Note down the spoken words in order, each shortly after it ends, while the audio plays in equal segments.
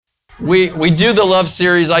We do the love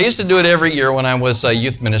series. I used to do it every year when I was a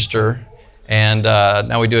youth minister, and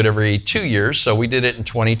now we do it every 2 years. So we did it in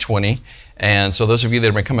 2020, and so those of you that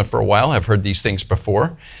have been coming for a while have heard these things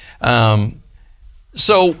before.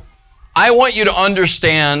 So I want you to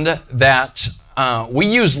understand that we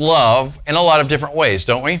use love in a lot of different ways,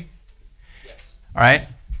 don't we? Yes. All right.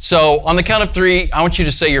 So on the count of three, I want you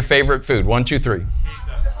to say your favorite food. 1, 2, 3. Pizza.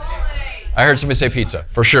 I heard somebody say pizza,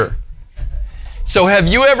 for sure. So have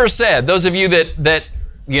you ever said, those of you that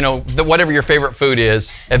you know, whatever your favorite food is,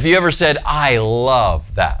 have you ever said, I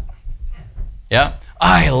love that? Yeah?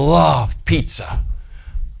 I love pizza.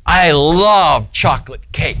 I love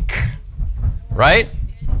chocolate cake. Right?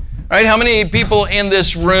 Right? How many people in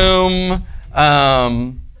this room have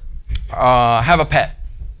a pet?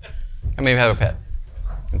 How many have a pet?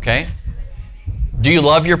 Okay. Do you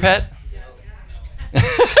love your pet?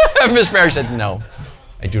 Miss Mary said, no,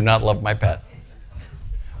 I do not love my pet.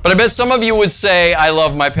 But I bet some of you would say, I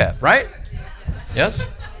love my pet, right? Yes?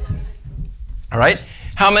 All right.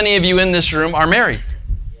 How many of you in this room are married?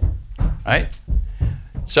 Right?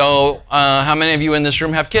 So how many of you in this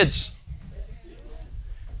room have kids?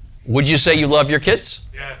 Would you say you love your kids?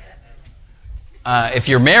 Yes. If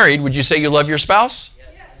you're married, would you say you love your spouse?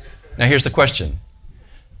 Yes. Now here's the question.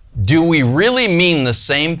 Do we really mean the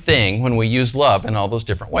same thing when we use love in all those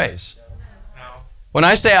different ways? When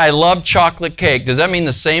I say I love chocolate cake, does that mean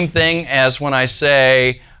the same thing as when I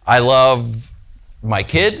say I love my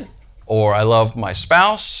kid or I love my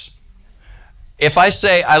spouse? If I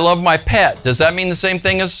say I love my pet, does that mean the same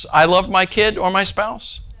thing as I love my kid or my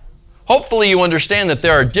spouse? Hopefully you understand that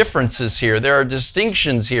there are differences here. There are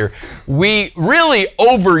distinctions here. We really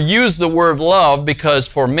overuse the word love because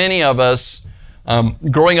for many of us,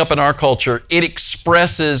 growing up in our culture, it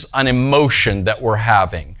expresses an emotion that we're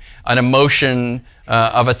having, an emotion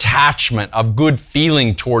of attachment, of good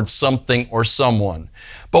feeling towards something or someone.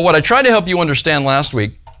 But what I tried to help you understand last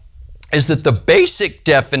week is that the basic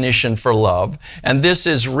definition for love, and this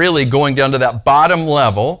is really going down to that bottom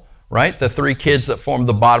level, right? The three kids that form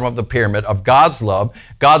the bottom of the pyramid of God's love.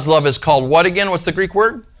 God's love is called what again? What's the Greek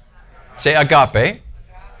word? Say agape.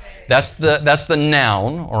 That's the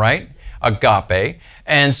noun, all right? Agape.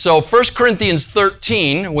 And so 1 Corinthians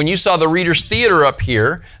 13, when you saw the Reader's Theater up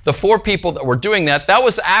here, the four people that were doing that, that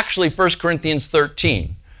was actually 1 Corinthians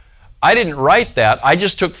 13. I didn't write that. I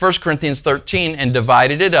just took 1 Corinthians 13 and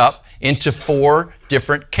divided it up into 4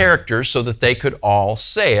 different characters so that they could all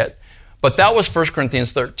say it. But that was 1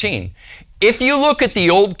 Corinthians 13. If you look at the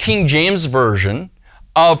old King James Version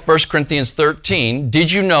of 1 Corinthians 13,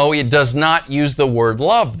 did you know it does not use the word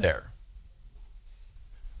love there?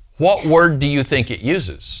 What word do you think it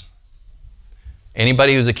uses?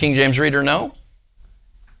 Anybody who's a King James reader know?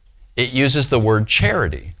 It uses the word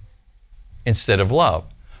charity instead of love.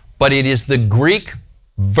 But it is the Greek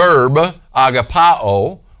verb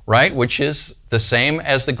agapao, right, which is the same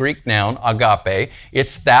as the Greek noun agape.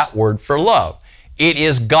 It's that word for love. It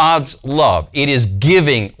is God's love. It is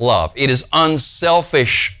giving love. It is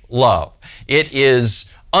unselfish love. It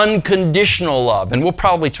is unconditional love. And we'll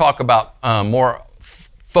probably talk about more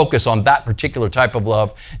focus on that particular type of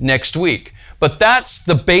love next week. But that's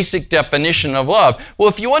the basic definition of love. Well,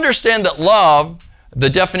 if you understand that love, the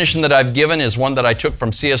definition that I've given is one that I took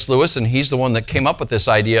from C.S. Lewis, and he's the one that came up with this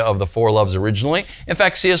idea of the 4 loves originally. In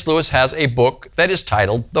fact, C.S. Lewis has a book that is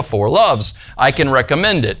titled The 4 Loves. I can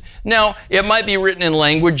recommend it. Now, it might be written in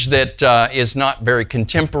language that is not very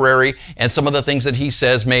contemporary, and some of the things that he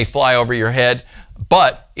says may fly over your head,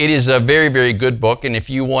 but it is a very, very good book, and if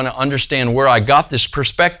you want to understand where I got this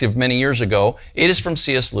perspective many years ago, it is from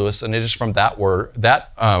C.S. Lewis, and it is from that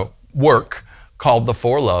work called The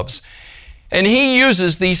 4 Loves. And he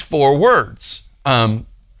uses these 4 words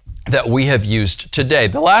that we have used today.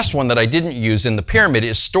 The last one that I didn't use in the pyramid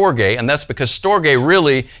is storge, and that's because storge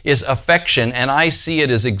really is affection, and I see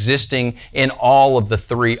it as existing in all of the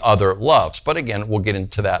 3 other loves. But again, we'll get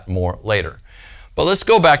into that more later. But let's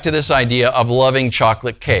go back to this idea of loving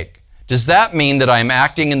chocolate cake. Does that mean that I'm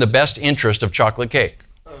acting in the best interest of chocolate cake?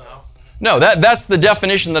 No, that's the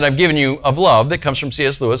definition that I've given you of love that comes from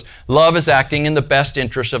C.S. Lewis. Love is acting in the best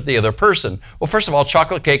interest of the other person. Well, first of all,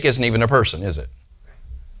 chocolate cake isn't even a person, is it?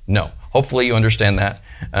 No. Hopefully you understand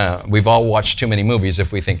that. We've all watched too many movies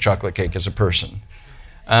if we think chocolate cake is a person.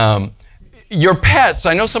 Your pets,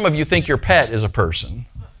 I know some of you think your pet is a person.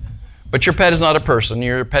 But your pet is not a person.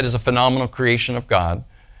 Your pet is a phenomenal creation of God.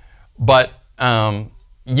 But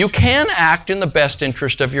you can act in the best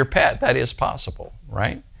interest of your pet. That is possible,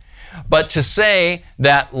 right? But to say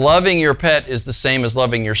that loving your pet is the same as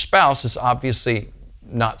loving your spouse is obviously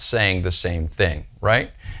not saying the same thing,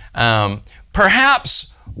 right? Perhaps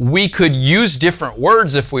we could use different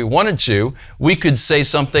words if we wanted to. We could say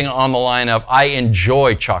something on the line of, I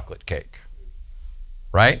enjoy chocolate cake,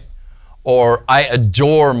 right? Or I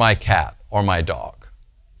adore my cat or my dog,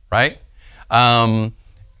 right?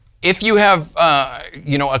 If you have,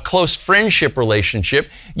 a close friendship relationship,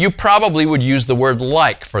 you probably would use the word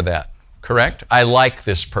like for that, correct? I like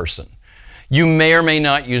this person. You may or may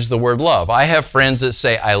not use the word love. I have friends that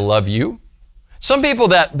say, I love you. Some people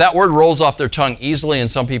that word rolls off their tongue easily,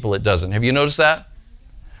 and some people it doesn't. Have you noticed that?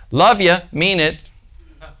 Love you, mean it.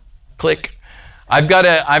 Click. I've got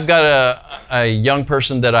a young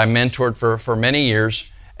person that I mentored for many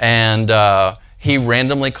years, and he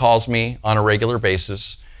randomly calls me on a regular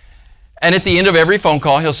basis. And at the end of every phone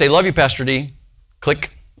call, he'll say, love you, Pastor D.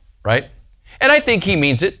 Click, right? And I think he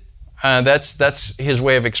means it. That's his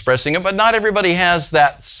way of expressing it. But not everybody has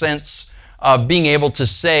that sense of being able to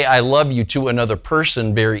say, I love you to another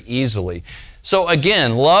person very easily. So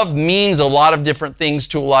again, love means a lot of different things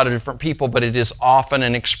to a lot of different people, but it is often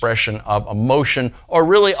an expression of emotion or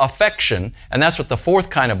really affection. And that's what the fourth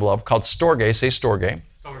kind of love called storge, say storge.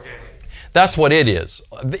 Storge. That's what it is.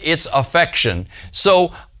 It's affection.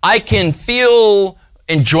 So I can feel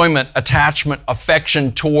enjoyment, attachment,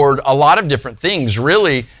 affection toward a lot of different things.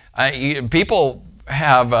 Really, people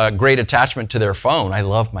have a great attachment to their phone. I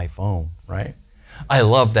love my phone, right? I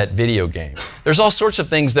love that video game. There's all sorts of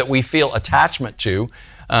things that we feel attachment to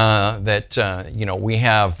we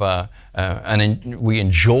have we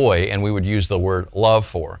enjoy, and we would use the word love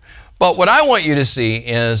for. But what I want you to see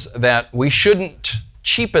is that we shouldn't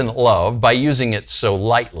cheapen love by using it so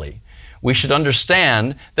lightly. We should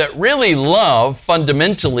understand that really love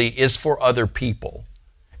fundamentally is for other people.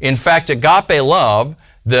 In fact, agape love,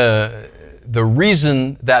 the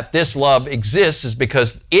reason that this love exists is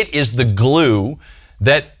because it is the glue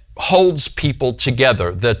that holds people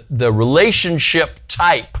together. The relationship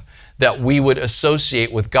type that we would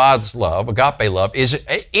associate with God's love, agape love, is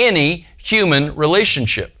any human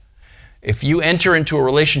relationship. If you enter into a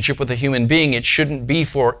relationship with a human being, it shouldn't be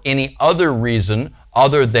for any other reason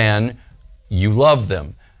other than you love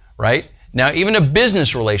them, right? Now, even a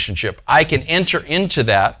business relationship, I can enter into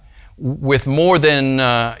that with more than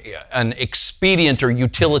an expedient or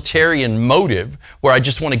utilitarian motive where I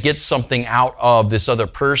just want to get something out of this other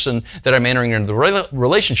person that I'm entering into the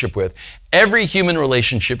relationship with. Every human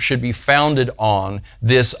relationship should be founded on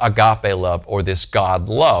this agape love or this God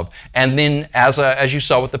love. And then as you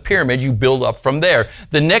saw with the pyramid, you build up from there.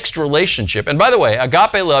 The next relationship, and by the way,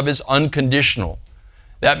 agape love is unconditional.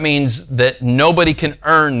 That means that nobody can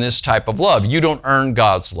earn this type of love. You don't earn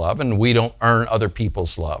God's love, and we don't earn other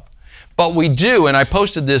people's love. But we do, and I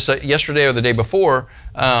posted this yesterday or the day before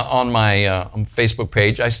on my Facebook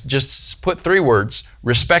page. I just put 3 words: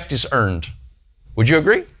 respect is earned. Would you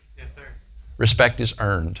agree? Yes, sir. Respect is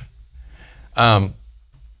earned. The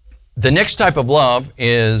next type of love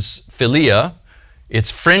is philia.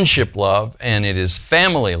 It's friendship love, and it is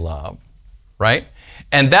family love, right?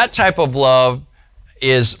 And that type of love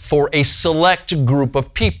is for a select group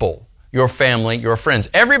of people, your family, your friends.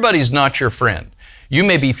 Everybody's not your friend. You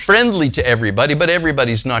may be friendly to everybody, but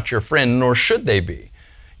everybody's not your friend, nor should they be.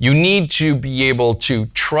 You need to be able to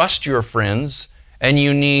trust your friends, and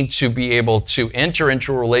you need to be able to enter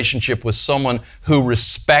into a relationship with someone who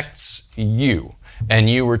respects you, and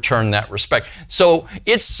you return that respect. So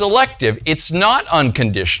it's selective. It's not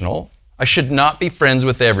unconditional. I should not be friends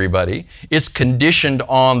with everybody. It's conditioned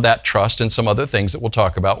on that trust and some other things that we'll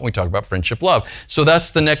talk about when we talk about friendship love. So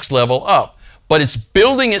that's the next level up. But it's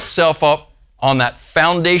building itself up on that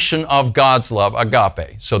foundation of God's love,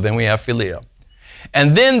 agape. So then we have philia.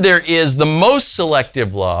 And then there is the most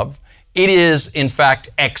selective love. It is, in fact,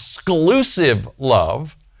 exclusive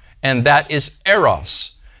love, and that is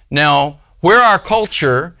eros. Now, where our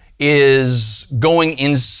culture is going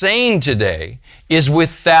insane today is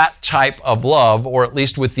with that type of love, or at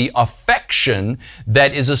least with the affection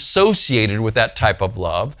that is associated with that type of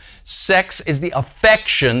love. Sex is the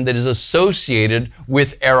affection that is associated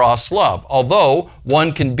with eros love. Although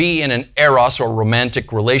one can be in an eros or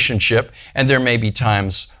romantic relationship, and there may be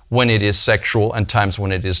times when it is sexual and times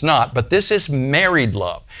when it is not. But this is married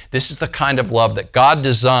love. This is the kind of love that God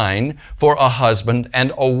designed for a husband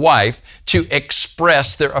and a wife to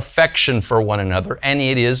express their affection for one another, and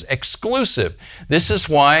it is exclusive. This is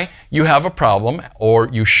why you have a problem, or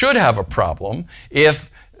you should have a problem,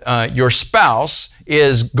 if your spouse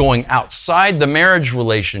is going outside the marriage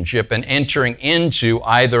relationship and entering into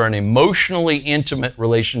either an emotionally intimate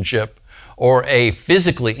relationship or a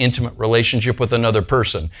physically intimate relationship with another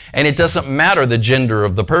person. And it doesn't matter the gender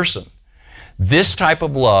of the person. This type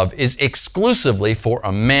of love is exclusively for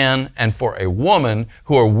a man and for a woman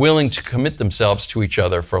who are willing to commit themselves to each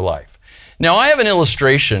other for life. Now, I have an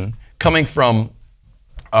illustration coming from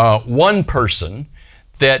one person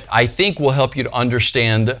that I think will help you to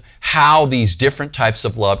understand how these different types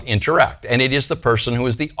of love interact. And it is the person who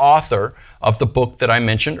is the author of the book that I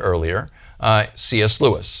mentioned earlier, C.S.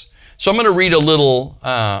 Lewis. So I'm going to read a little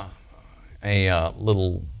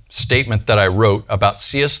statement that I wrote about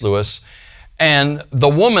C.S. Lewis and the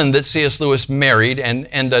woman that C.S. Lewis married and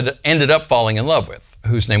ended up falling in love with,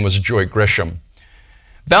 whose name was Joy Gresham.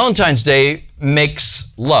 Valentine's Day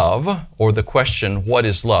makes love, or the question, what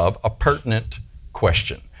is love, a pertinent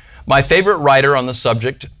question. My favorite writer on the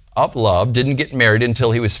subject of love didn't get married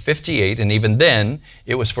until he was 58, and even then,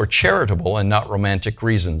 it was for charitable and not romantic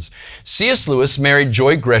reasons. C.S. Lewis married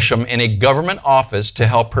Joy Gresham in a government office to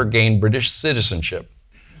help her gain British citizenship.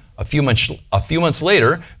 A few months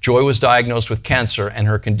later, Joy was diagnosed with cancer and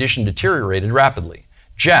her condition deteriorated rapidly.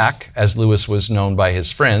 Jack, as Lewis was known by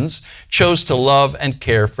his friends, chose to love and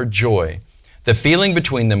care for Joy. The feeling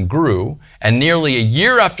between them grew, and nearly a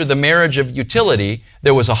year after the marriage of utility,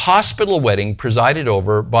 there was a hospital wedding presided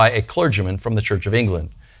over by a clergyman from the Church of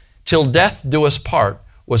England. Till death do us part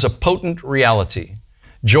was a potent reality.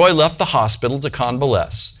 Joy left the hospital to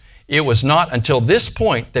convalesce. It was not until this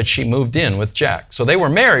point that she moved in with Jack. So they were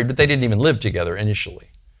married, but they didn't even live together initially.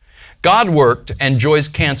 God worked, and Joy's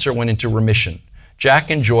cancer went into remission.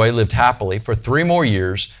 Jack and Joy lived happily for 3 more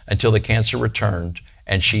years until the cancer returned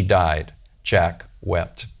and she died. Jack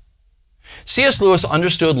wept. C.S. Lewis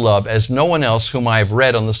understood love as no one else whom I have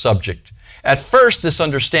read on the subject. At first, this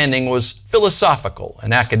understanding was philosophical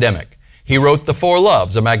and academic. He wrote The Four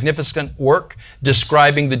Loves, a magnificent work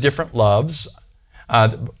describing the different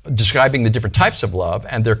types of love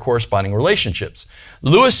and their corresponding relationships.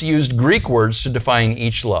 Lewis used Greek words to define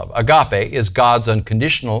each love. Agape is God's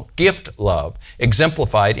unconditional gift love,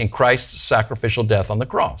 exemplified in Christ's sacrificial death on the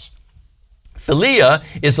cross. Philia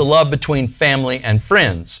is the love between family and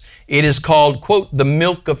friends. It is called, quote, the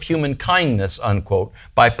milk of human kindness, unquote,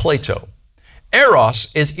 by Plato.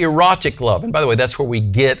 Eros is erotic love. And by the way, that's where we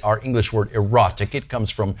get our English word erotic. It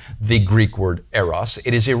comes from the Greek word eros.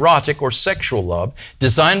 It is erotic or sexual love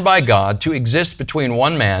designed by God to exist between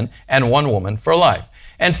one man and one woman for life.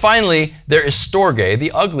 And finally, there is storge,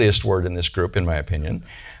 the ugliest word in this group, in my opinion.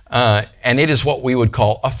 And it is what we would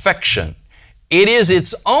call affection. It is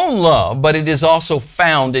its own love, but it is also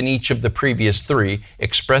found in each of the previous 3,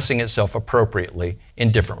 expressing itself appropriately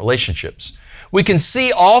in different relationships. We can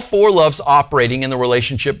see all 4 loves operating in the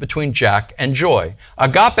relationship between Jack and Joy.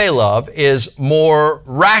 Agape love is more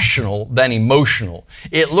rational than emotional.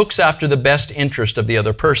 It looks after the best interest of the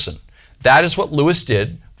other person. That is what Lewis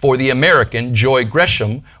did for the American Joy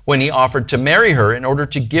Gresham when he offered to marry her in order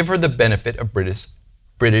to give her the benefit of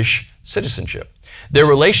British citizenship. Their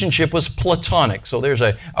relationship was platonic, so there's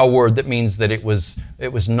a word that means that it was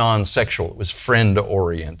non-sexual, it was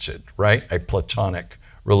friend-oriented, right? A platonic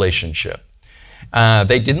relationship.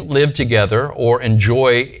 They didn't live together or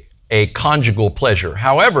enjoy a conjugal pleasure.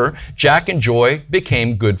 However, Jack and Joy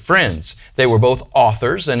became good friends. They were both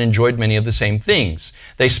authors and enjoyed many of the same things.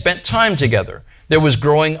 They spent time together. There was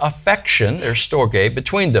growing affection, their storge,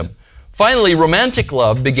 between them. Finally, romantic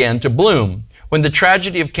love began to bloom. When the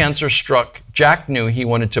tragedy of cancer struck, Jack knew he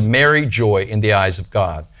wanted to marry Joy in the eyes of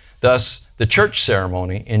God. Thus, the church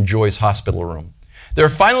ceremony in Joy's hospital room. Their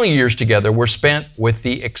final years together were spent with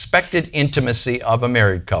the expected intimacy of a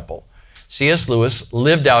married couple. C.S. Lewis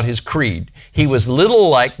lived out his creed. He was little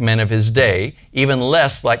like men of his day, even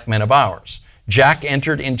less like men of ours. Jack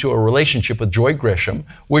entered into a relationship with Joy Gresham,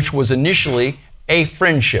 which was initially a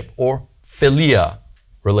friendship or philia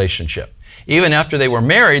relationship. Even after they were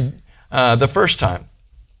married the first time,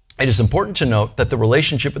 it is important to note that the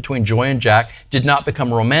relationship between Joy and Jack did not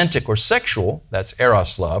become romantic or sexual, that's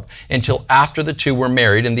eros love, until after the 2 were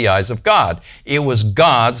married in the eyes of God. It was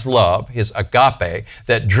God's love, his agape,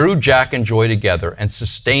 that drew Jack and Joy together and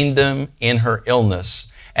sustained them in her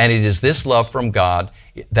illness. And it is this love from God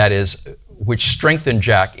which strengthened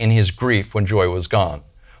Jack in his grief when Joy was gone.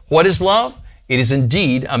 What is love? It is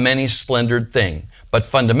indeed a many-splendored thing, but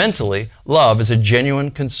fundamentally, love is a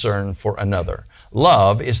genuine concern for another.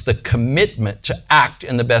 Love is the commitment to act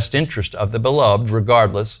in the best interest of the beloved,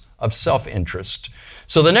 regardless of self-interest.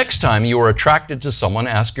 So the next time you are attracted to someone,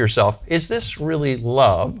 ask yourself, is this really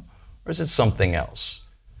love, or is it something else?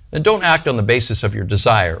 And don't act on the basis of your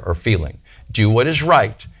desire or feeling. Do what is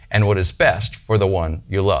right and what is best for the one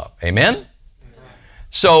you love. Amen?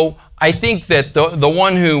 So I think that the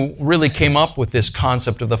one who really came up with this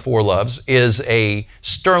concept of the 4 loves is a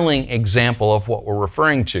sterling example of what we're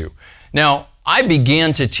referring to. Now, I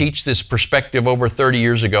began to teach this perspective over 30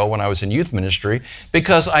 years ago when I was in youth ministry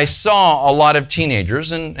because I saw a lot of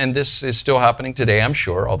teenagers, and this is still happening today, I'm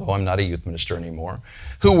sure, although I'm not a youth minister anymore,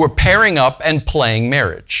 who were pairing up and playing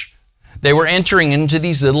marriage. They were entering into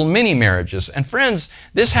these little mini marriages. And friends,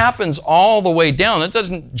 this happens all the way down. It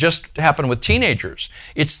doesn't just happen with teenagers.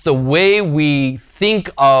 It's the way we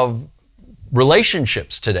think of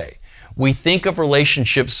relationships today. We think of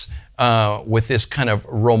relationships with this kind of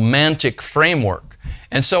romantic framework.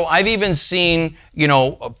 And so I've even seen,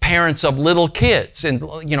 parents of little kids and,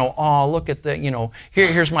 oh, look at the,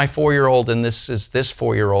 here's my 4-year-old and this is this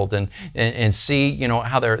 4-year-old and see,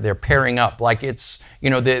 how they're pairing up like it's,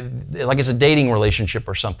 like it's a dating relationship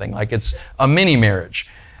or something, like it's a mini marriage.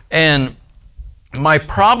 And my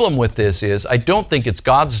problem with this is I don't think it's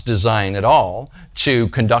God's design at all to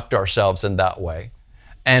conduct ourselves in that way.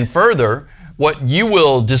 And further, what you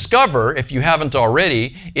will discover, if you haven't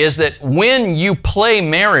already, is that when you play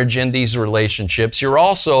marriage in these relationships, you're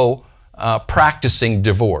also practicing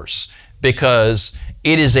divorce, because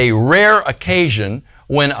it is a rare occasion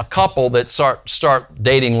when a couple that start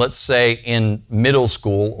dating, let's say in middle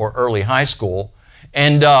school or early high school,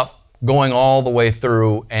 end up going all the way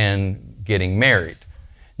through and getting married.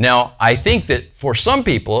 Now, I think that for some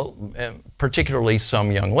people, particularly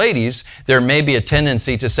some young ladies, there may be a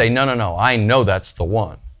tendency to say, no, I know that's the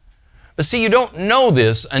one. But see, you don't know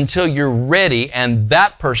this until you're ready and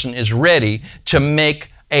that person is ready to make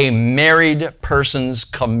a married person's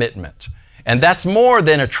commitment. And that's more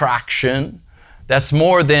than attraction. That's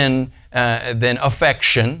more than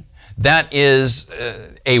affection. That is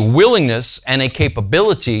a willingness and a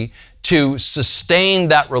capability to sustain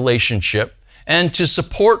that relationship and to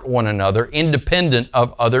support one another independent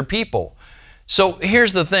of other people. So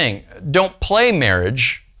here's the thing, don't play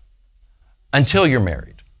marriage until you're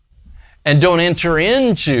married. And don't enter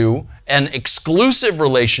into an exclusive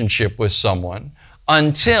relationship with someone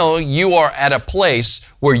until you are at a place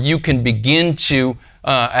where you can begin to,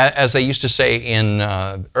 as they used to say in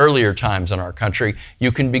earlier times in our country,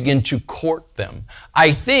 you can begin to court them.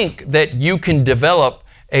 I think that you can develop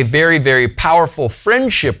a very, very powerful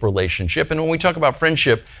friendship relationship. And when we talk about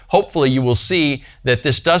friendship, hopefully you will see that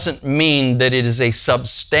this doesn't mean that it is a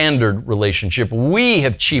substandard relationship. We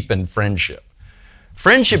have cheapened friendship.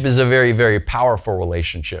 Friendship is a very, very powerful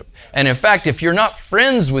relationship. And in fact, if you're not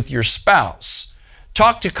friends with your spouse,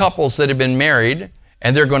 talk to couples that have been married,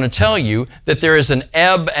 and they're going to tell you that there is an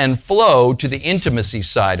ebb and flow to the intimacy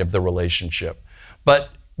side of the relationship. But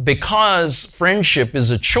because friendship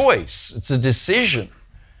is a choice, it's a decision,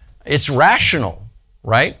 it's rational,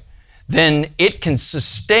 right? Then it can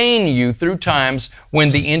sustain you through times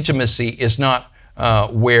when the intimacy is not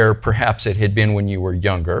where perhaps it had been when you were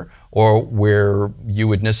younger or where you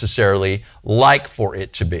would necessarily like for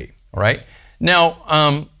it to be, all right?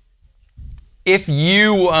 Now, if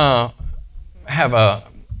you have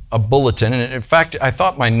a bulletin, and in fact, I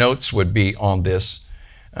thought my notes would be on this,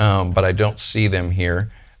 but I don't see them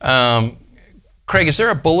here. Craig, is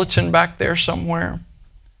there a bulletin back there somewhere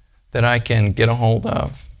that I can get a hold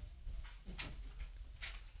of?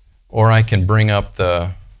 Or I can bring up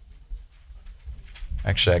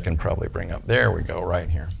actually I can probably bring up, there we go, right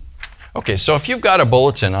here. Okay, so if you've got a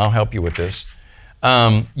bulletin, I'll help you with this.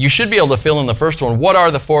 You should be able to fill in the first one. What are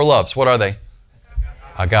the 4 loves? What are they?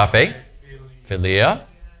 Agape, philia,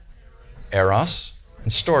 eros,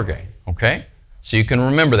 and storge, okay? So you can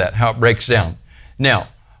remember that, how it breaks down. Now,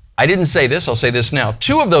 I didn't say this, I'll say this now.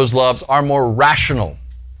 2 of those loves are more rational.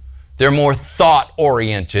 They're more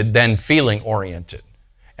thought-oriented than feeling-oriented.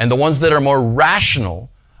 And the ones that are more rational,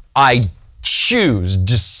 I choose,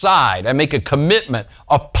 decide, I make a commitment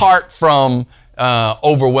apart from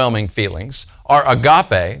overwhelming feelings, are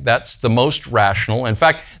agape. That's the most rational. In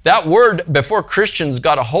fact, that word, before Christians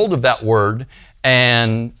got a hold of that word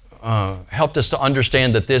and helped us to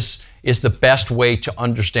understand that this is the best way to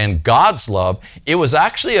understand God's love, it was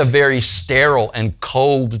actually a very sterile and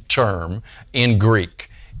cold term in Greek.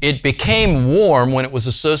 It became warm when it was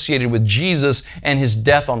associated with Jesus and His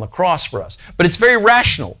death on the cross for us. But it's very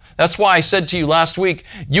rational. That's why I said to you last week,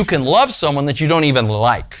 you can love someone that you don't even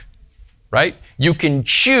like, right? You can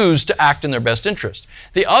choose to act in their best interest.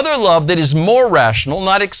 The other love that is more rational,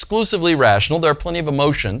 not exclusively rational, there are plenty of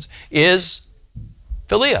emotions, is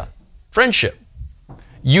philia, friendship.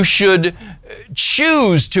 You should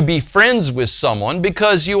choose to be friends with someone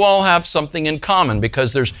because you all have something in common,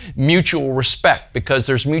 because there's mutual respect, because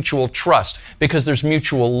there's mutual trust, because there's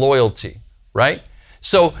mutual loyalty, right?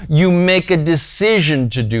 So you make a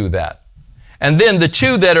decision to do that. And then the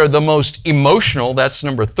 2 that are the most emotional, that's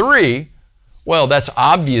number 3, well, that's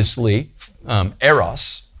obviously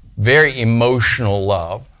eros, very emotional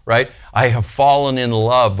love, right? I have fallen in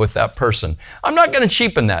love with that person. I'm not going to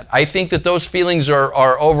cheapen that. I think that those feelings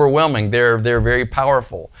are overwhelming. They're very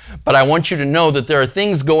powerful. But I want you to know that there are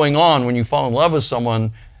things going on when you fall in love with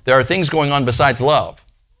someone. There are things going on besides love.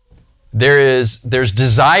 There's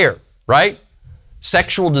desire, right?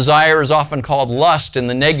 Sexual desire is often called lust in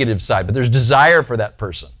the negative side, but there's desire for that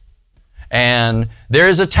person. And there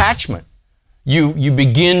is attachment. You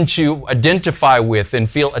begin to identify with and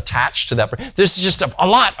feel attached to that person. There's just a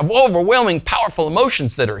lot of overwhelming, powerful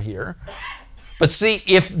emotions that are here. But see,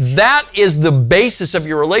 if that is the basis of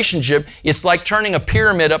your relationship, it's like turning a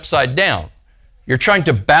pyramid upside down. You're trying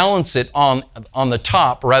to balance it on the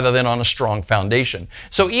top rather than on a strong foundation.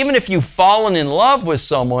 So even if you've fallen in love with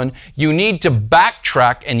someone, you need to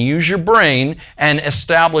backtrack and use your brain and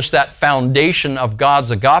establish that foundation of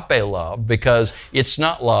God's agape love, because it's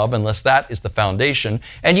not love unless that is the foundation.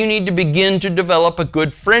 And you need to begin to develop a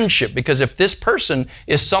good friendship, because if this person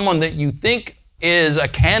is someone that you think is a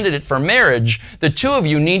candidate for marriage, the two of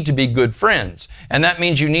you need to be good friends. And that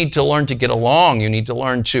means you need to learn to get along. You need to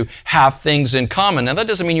learn to have things in common. Now, that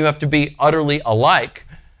doesn't mean you have to be utterly alike.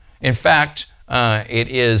 In fact, it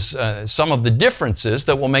is some of the differences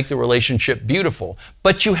that will make the relationship beautiful.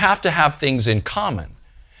 But you have to have things in common.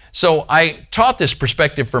 So I taught this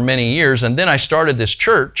perspective for many years, and then I started this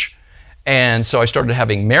church. And so I started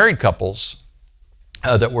having married couples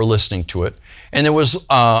that were listening to it. And there was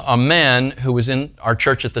a man who was in our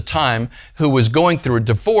church at the time who was going through a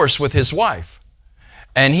divorce with his wife.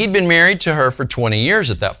 And he'd been married to her for 20 years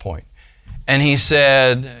at that point. And he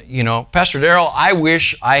said, you know, Pastor Darrell, I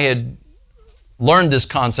wish I had learned this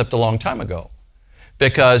concept a long time ago.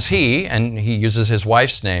 Because he, and he uses his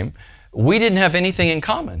wife's name, we didn't have anything in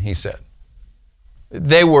common, he said.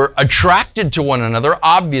 They were attracted to one another,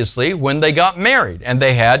 obviously, when they got married and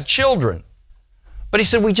they had children. But he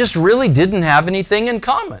said, we just really didn't have anything in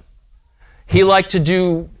common. He liked to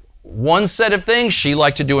do one set of things. She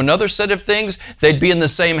liked to do another set of things. They'd be in the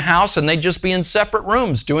same house and they'd just be in separate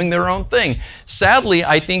rooms doing their own thing. Sadly,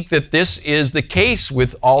 I think that this is the case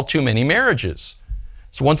with all too many marriages.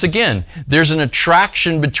 So once again, there's an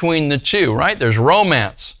attraction between the two, right? There's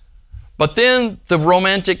romance. But then the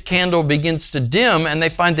romantic candle begins to dim and they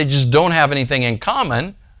find they just don't have anything in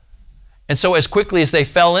common. And so as quickly as they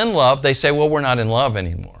fell in love, they say, well, we're not in love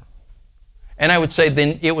anymore. And I would say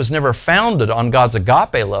then it was never founded on God's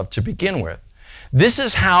agape love to begin with. This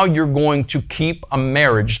is how you're going to keep a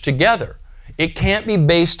marriage together. It can't be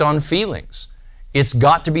based on feelings. It's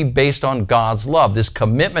got to be based on God's love, this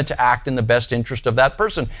commitment to act in the best interest of that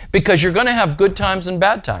person, because you're going to have good times and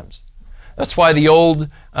bad times. That's why the old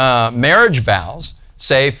marriage vows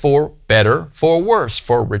say, for better, for worse,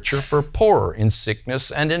 for richer, for poorer, in sickness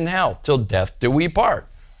and in health, till death do we part.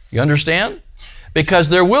 You understand? Because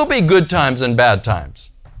there will be good times and bad times.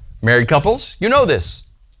 Married couples, you know this,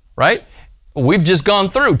 right? We've just gone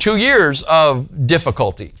through 2 years of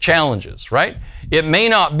difficulty, challenges, right? It may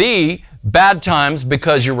not be bad times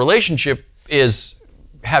because your relationship is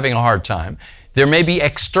having a hard time. There may be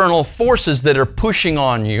external forces that are pushing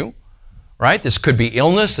on you, right? This could be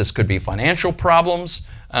illness, this could be financial problems,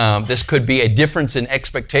 this could be a difference in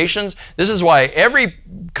expectations. This is why every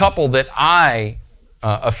couple that I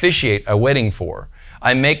officiate a wedding for,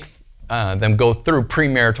 I make them go through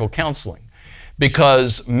premarital counseling,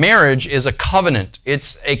 because marriage is a covenant,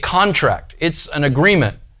 it's a contract, it's an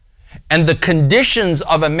agreement. And the conditions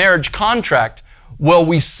of a marriage contract, well,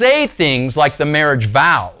 we say things like the marriage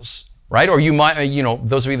vows, right? Or you might, you know,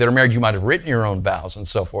 those of you that are married, you might have written your own vows and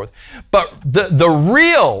so forth. But the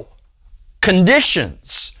real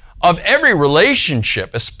conditions of every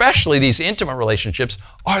relationship, especially these intimate relationships,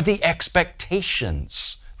 are the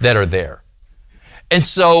expectations that are there. And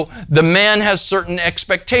so the man has certain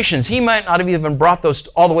expectations. He might not have even brought those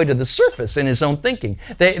all the way to the surface in his own thinking.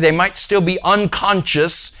 They might still be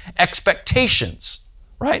unconscious expectations,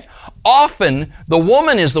 right? Often the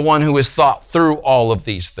woman is the one who has thought through all of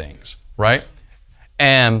these things, right?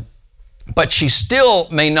 But she still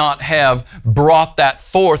may not have brought that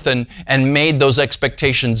forth and made those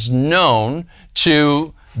expectations known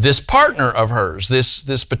to this partner of hers,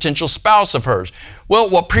 this potential spouse of hers. Well,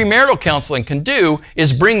 what premarital counseling can do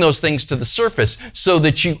is bring those things to the surface so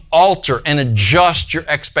that you alter and adjust your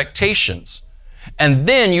expectations. And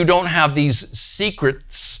then you don't have these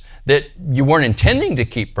secrets that you weren't intending to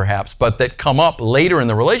keep perhaps, but that come up later in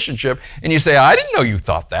the relationship and you say, I didn't know you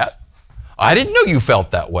thought that. I didn't know you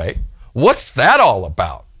felt that way. What's that all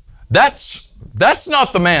about? That's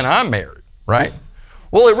not the man I married, right?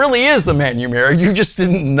 Well, it really is the man you married. You just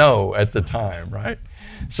didn't know at the time, right?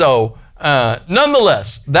 So,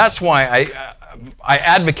 nonetheless, that's why I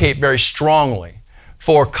advocate very strongly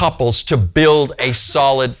for couples to build a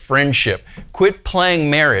solid friendship. Quit playing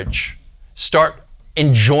marriage. Start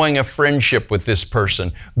enjoying a friendship with this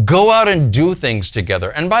person. Go out and do things together.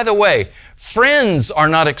 And by the way, friends are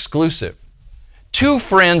not exclusive. 2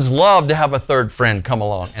 friends love to have a 3rd friend come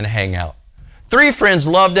along and hang out. 3 friends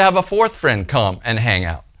love to have a 4th friend come and hang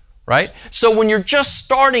out, right? So when you're just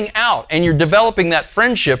starting out and you're developing that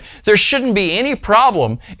friendship, there shouldn't be any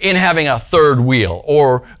problem in having a 3rd wheel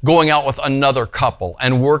or going out with another couple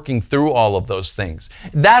and working through all of those things.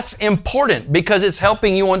 That's important because it's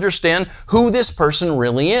helping you understand who this person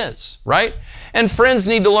really is, right? And friends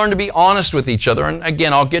need to learn to be honest with each other. And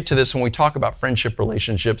again, I'll get to this when we talk about friendship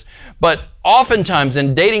relationships. But oftentimes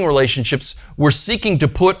in dating relationships, we're seeking to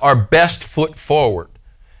put our best foot forward.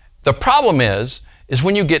 The problem is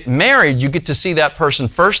when you get married, you get to see that person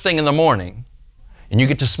first thing in the morning, and you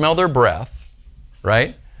get to smell their breath,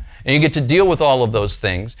 right? And you get to deal with all of those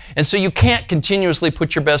things. And so you can't continuously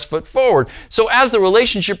put your best foot forward. So as the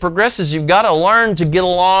relationship progresses, you've got to learn to get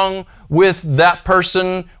along with that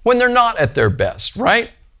person when they're not at their best,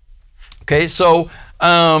 right? Okay, so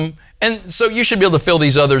so you should be able to fill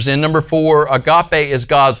these others in. Number 4, agape is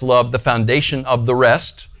God's love, the foundation of the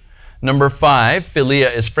rest. Number 5,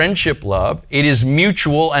 philia is friendship love. It is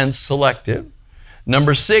mutual and selective.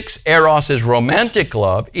 Number 6, eros is romantic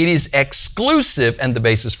love. It is exclusive and the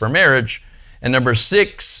basis for marriage. And number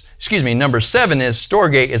 7 is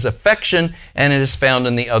storge is affection, and it is found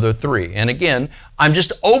in the other 3. And again, I'm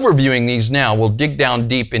just overviewing these now. We'll dig down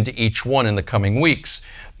deep into each one in the coming weeks.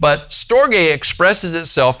 But storge expresses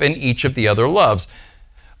itself in each of the other loves.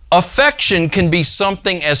 Affection can be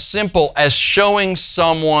something as simple as showing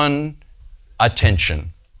someone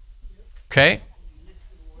attention. Okay?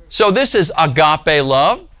 So this is agape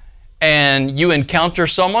love, and you encounter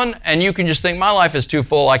someone and you can just think, my life is too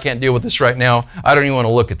full, I can't deal with this right now, I don't even want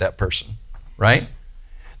to look at that person, right?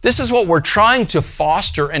 This is what we're trying to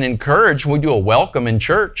foster and encourage when we do a welcome in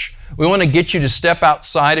church. We want to get you to step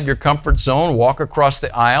outside of your comfort zone, walk across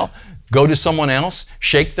the aisle, go to someone else,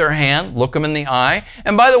 shake their hand, look them in the eye.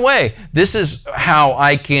 And by the way, this is how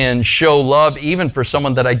I can show love even for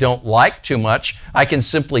someone that I don't like too much. I can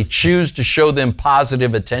simply choose to show them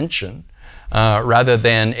positive attention rather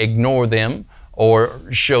than ignore them or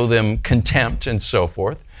show them contempt and so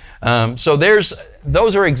forth. So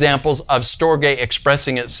those are examples of storge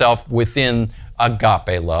expressing itself within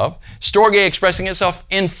agape love. Storge expressing itself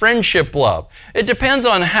in friendship love. It depends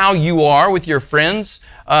on how you are with your friends.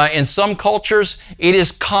 In some cultures, it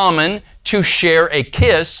is common to share a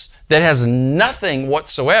kiss that has nothing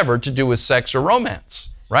whatsoever to do with sex or romance,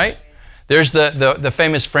 right? There's the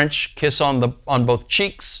famous French kiss on both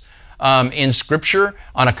cheeks. In Scripture,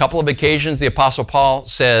 on a couple of occasions, the Apostle Paul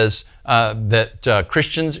says that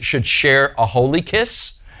Christians should share a holy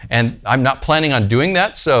kiss. And I'm not planning on doing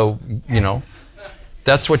that, so,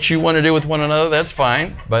 that's what you want to do with one another, that's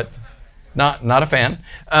fine, but not a fan.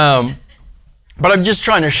 But I'm just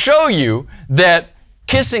trying to show you that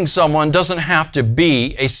kissing someone doesn't have to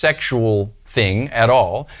be a sexual thing at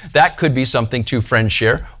all. That could be something two friends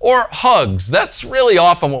share. Or hugs. That's really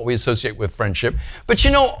often what we associate with friendship. But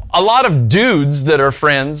a lot of dudes that are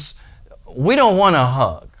friends, we don't want to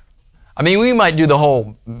hug. I mean, we might do the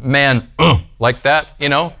whole man like that,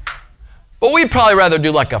 But we'd probably rather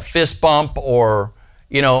do like a fist bump or,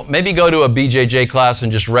 maybe go to a BJJ class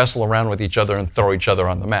and just wrestle around with each other and throw each other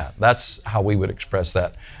on the mat. That's how we would express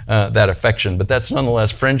that affection. But that's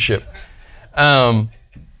nonetheless friendship. And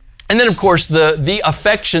then, of course, the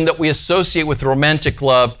affection that we associate with romantic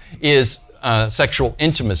love is sexual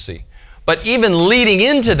intimacy. But even leading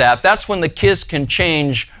into that, that's when the kiss can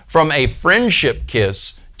change from a friendship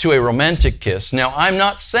kiss to a romantic kiss. Now, I'm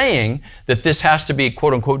not saying that this has to be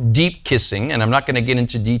quote-unquote deep kissing, and I'm not going to get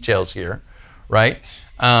into details here, right?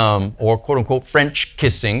 Or quote-unquote French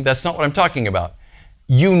kissing. That's not what I'm talking about.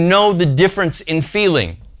 You know the difference in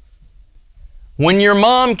feeling. When your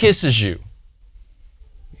mom kisses you,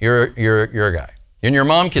 you're a guy, and your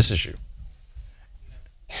mom kisses you.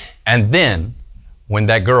 And then, when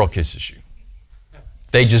that girl kisses you,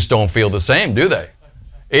 they just don't feel the same, do they?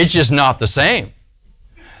 It's just not the same.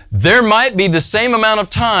 There might be the same amount of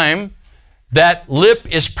time that lip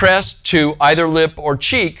is pressed to either lip or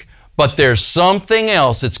cheek, but there's something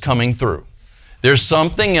else that's coming through. There's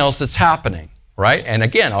something else that's happening, right? And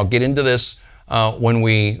again, I'll get into this when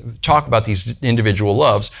we talk about these individual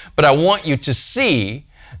loves, but I want you to see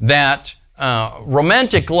that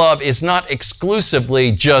romantic love is not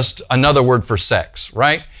exclusively just another word for sex,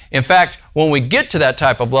 right? In fact, when we get to that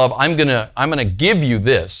type of love, I'm gonna give you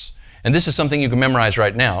this, and this is something you can memorize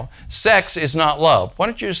right now. Sex is not love. Why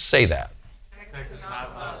don't you just say that?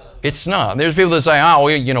 It's not. There's people that say, oh,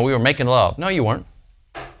 we were making love. No, you weren't.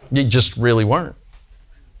 You just really weren't.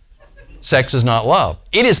 Sex is not love.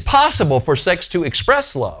 It is possible for sex to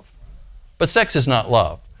express love, but sex is not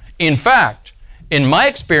love. In fact, in my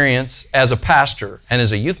experience as a pastor and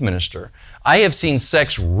as a youth minister, I have seen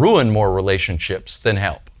sex ruin more relationships than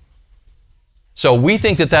help. So we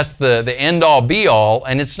think that that's the end-all be-all,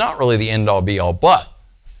 and it's not really the end-all be-all, but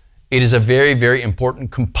it is a very, very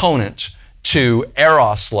important component to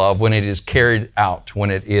eros love when it is carried out,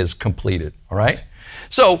 when it is completed, all right?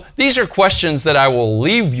 So these are questions that I will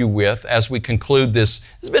leave you with as we conclude this.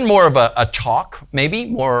 It's been more of a talk, maybe,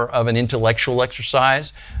 more of an intellectual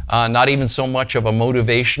exercise, not even so much of a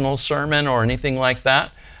motivational sermon or anything like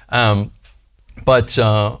that. But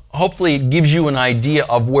hopefully it gives you an idea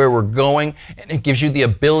of where we're going, and it gives you the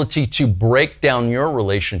ability to break down your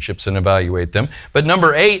relationships and evaluate them. But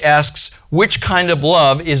number 8 asks, which kind of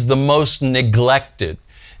love is the most neglected?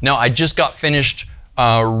 Now, I just got finished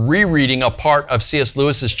rereading a part of C.S.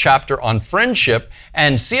 Lewis's chapter on friendship,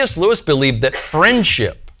 and C.S. Lewis believed that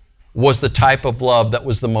friendship was the type of love that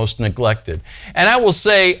was the most neglected. And I will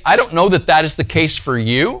say, I don't know that that is the case for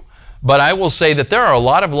you, but I will say that there are a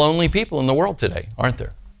lot of lonely people in the world today, aren't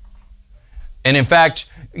there? And in fact,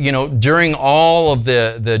 during all of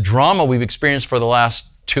the drama we've experienced for the last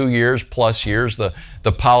 2 years plus years, the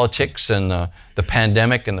politics and the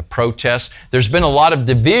pandemic and the protests, there's been a lot of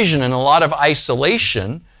division and a lot of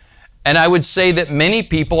isolation. And I would say that many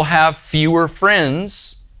people have fewer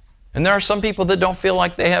friends, and there are some people that don't feel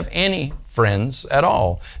like they have any friends at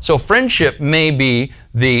all. So friendship may be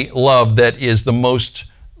the love that is the most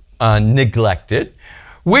neglected.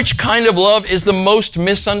 Which kind of love is the most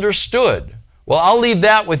misunderstood? Well, I'll leave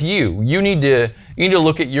that with you. You need to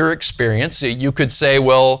look at your experience. You could say,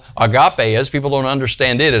 well, agape is, people don't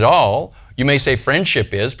understand it at all. You may say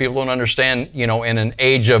friendship is, people don't understand, in an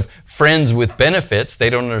age of friends with benefits, they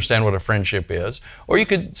don't understand what a friendship is. Or you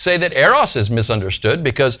could say that eros is misunderstood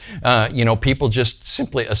because, people just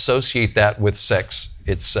simply associate that with sex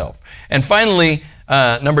itself. And finally,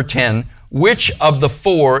 number 10, which of the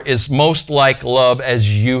 4 is most like love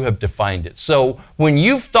as you have defined it? So when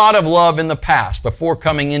you've thought of love in the past, before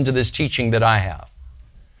coming into this teaching that I have,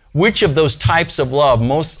 which of those types of love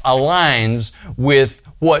most aligns with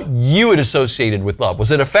what you had associated with love?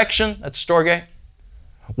 Was it affection? That's storge.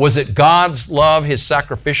 Was it God's love, His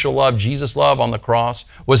sacrificial love, Jesus' love on the cross?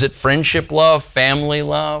 Was it friendship love, family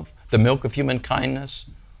love, the milk of human kindness?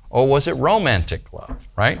 Or was it romantic love,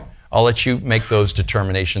 right? I'll let you make those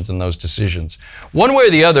determinations and those decisions. One way or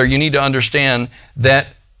the other, you need to understand that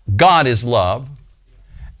God is love,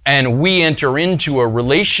 and we enter into a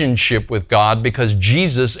relationship with God because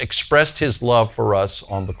Jesus expressed His love for us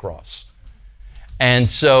on the cross. And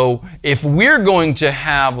so if we're going to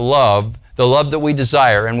have love, the love that we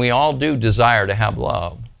desire, and we all do desire to have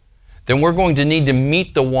love, then we're going to need to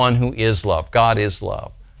meet the one who is love. God is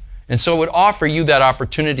love. And so it would offer you that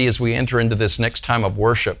opportunity as we enter into this next time of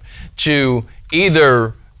worship to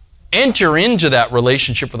either enter into that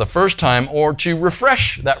relationship for the first time or to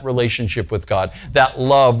refresh that relationship with God, that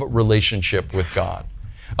love relationship with God.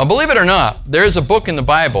 Believe it or not, there is a book in the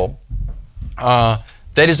Bible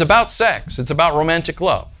that is about sex. It's about romantic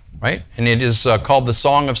love, right? And it is called the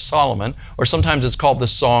Song of Solomon, or sometimes it's called the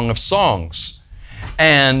Song of Songs.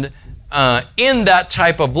 And in that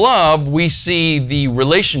type of love, we see the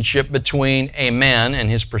relationship between a man and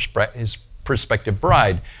his prospective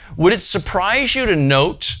bride. Would it surprise you to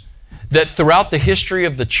note that throughout the history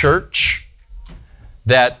of the church,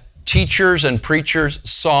 that teachers and preachers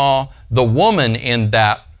saw the woman in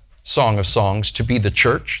that Song of Songs to be the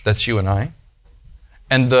church, that's you and I,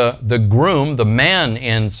 and the groom, the man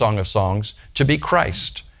in Song of Songs, to be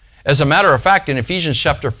Christ? As a matter of fact, in Ephesians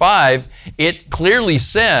chapter 5, it clearly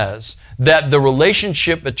says that the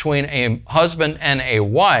relationship between a husband and a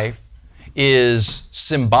wife is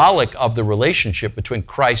symbolic of the relationship between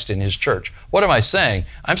Christ and His church. What am I saying?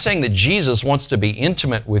 I'm saying that Jesus wants to be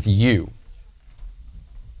intimate with you.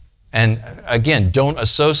 And again, don't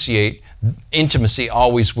associate intimacy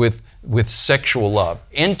always with sexual love.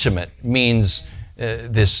 Intimate means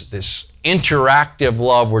this interactive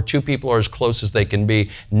love where two people are as close as they can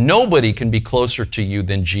be. Nobody can be closer to you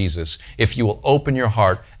than Jesus if you will open your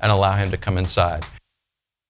heart and allow Him to come inside.